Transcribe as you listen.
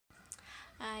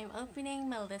I'm opening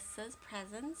Melissa's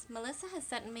presents. Melissa has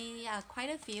sent me quite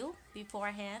a few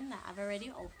beforehand that I've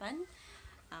already opened.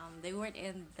 They weren't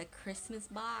in the Christmas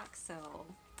box, so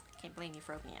I can't blame you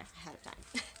for opening it ahead of time.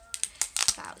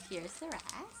 So here's the rest.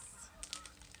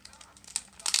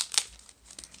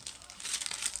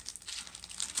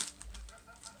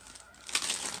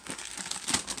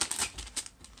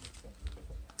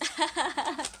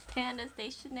 Panda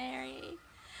stationery.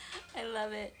 I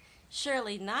love it.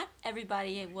 Surely not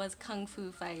everybody was kung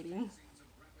fu fighting.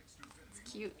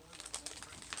 It's cute.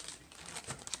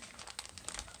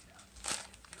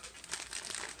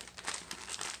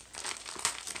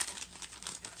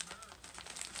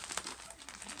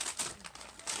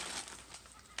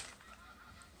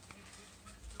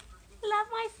 Love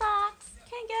my socks.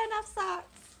 Can't get enough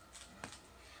socks.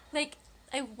 Like,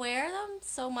 I wear them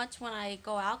so much when I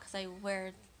go out because I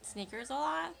wear sneakers a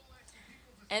lot.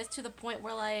 And it's to the point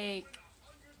where, like,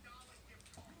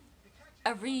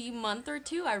 every month or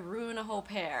two, I ruin a whole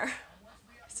pair.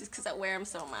 It's just because I wear them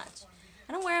so much.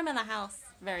 I don't wear them in the house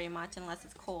very much unless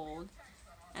it's cold.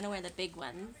 I don't wear the big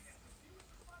ones.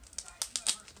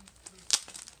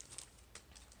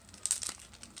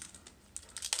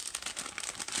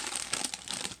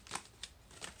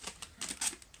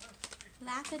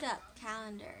 Laugh It Up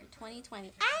calendar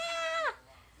 2020. Ah!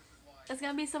 There's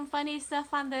gonna be some funny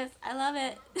stuff on this. I love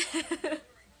it.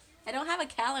 I don't have a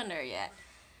calendar yet,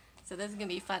 so this is gonna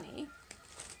be funny.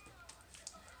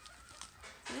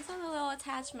 So this is a little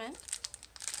attachment.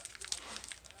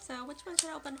 So which one should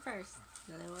I open first?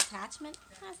 The little attachment?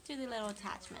 Let's do the little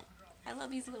attachment. I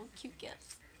love these little cute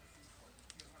gifts.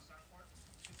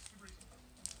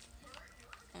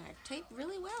 And I tape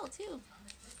really well too.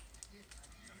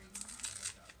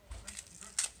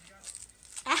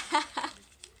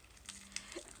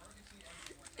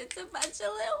 It's a bunch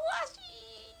of little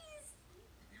washies.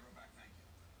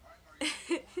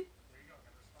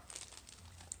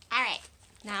 Alright,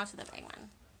 now to the big one.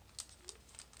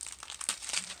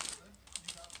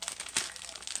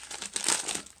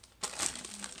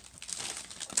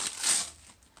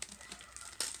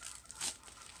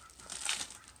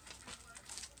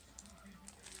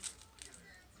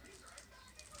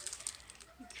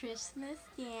 Christmas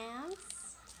stamps.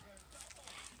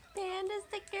 Panda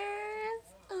stickers.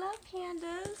 I love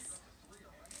pandas.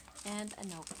 And a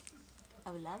note.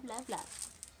 Oh, love, love, love.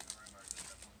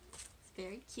 It's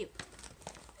very cute.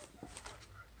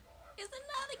 Is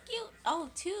another cute. Oh,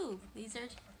 two. These are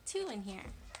two in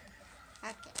here.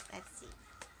 Okay, let's see.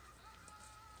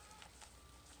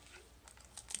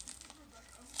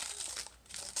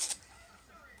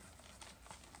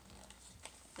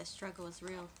 The struggle is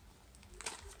real.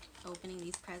 Opening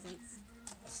these presents.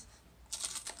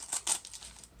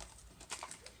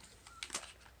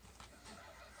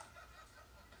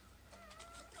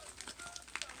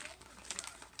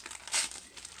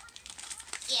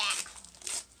 Yeah.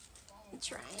 I'm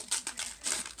trying.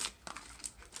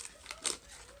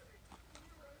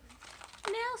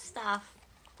 Nail stuff.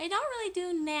 I don't really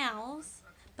do nails,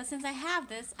 but since I have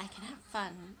this, I can have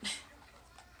fun.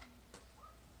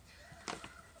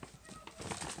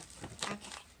 Okay.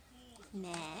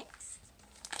 Next.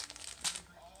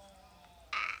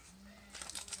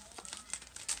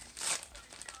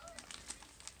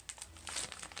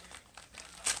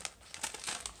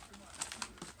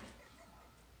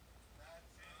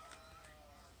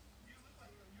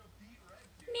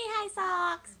 Knee-high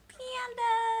socks.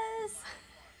 Pandas.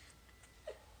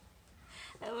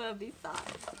 I love these socks.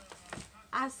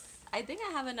 I think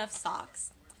I have enough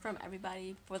socks from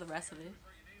everybody for the rest of the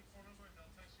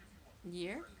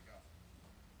year.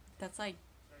 That's like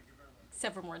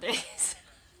several more days.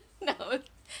 No,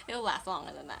 it'll last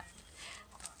longer than that.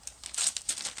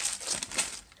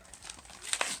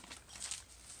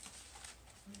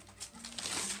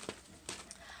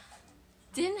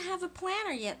 Didn't have a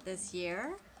planner yet this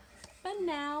year, but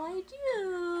now I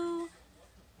do.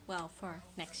 Well, for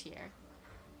next year.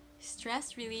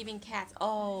 Stress relieving cats.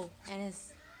 Oh, and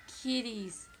his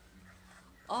kitties.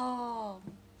 Oh,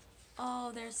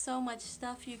 oh, there's so much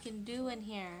stuff you can do in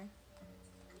here.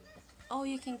 Oh,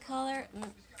 you can color.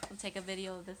 I'll take a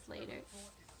video of this later.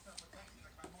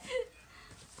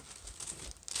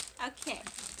 Okay,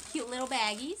 cute little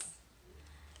baggies.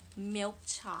 Milk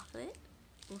chocolate.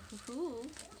 Ooh.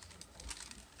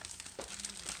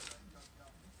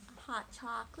 Hot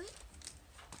chocolate.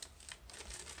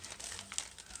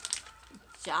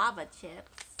 Java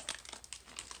chips.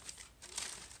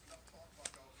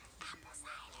 Apple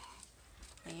cider.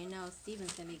 Well, you know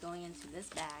Steven's gonna be going into this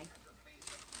bag.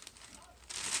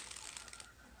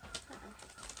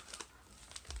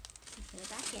 Put it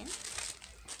back in.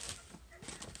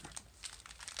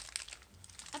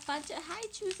 bunch of high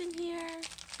chews in here.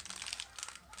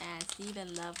 And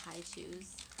Steven love high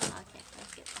chews. Okay,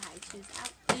 let's get the high chews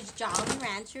out. There's Jolly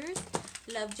Ranchers.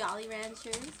 Love Jolly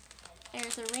Ranchers.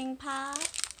 There's a ring pop.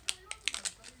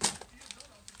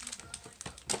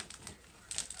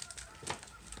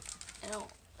 I want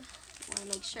to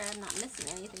make sure I'm not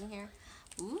missing anything here.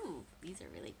 Ooh, these are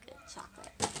really good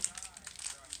chocolate.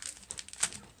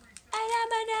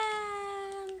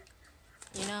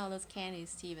 You know, those candies,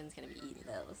 Steven's going to be eating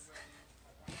those.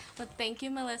 Well, thank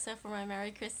you, Melissa, for my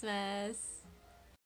Merry Christmas.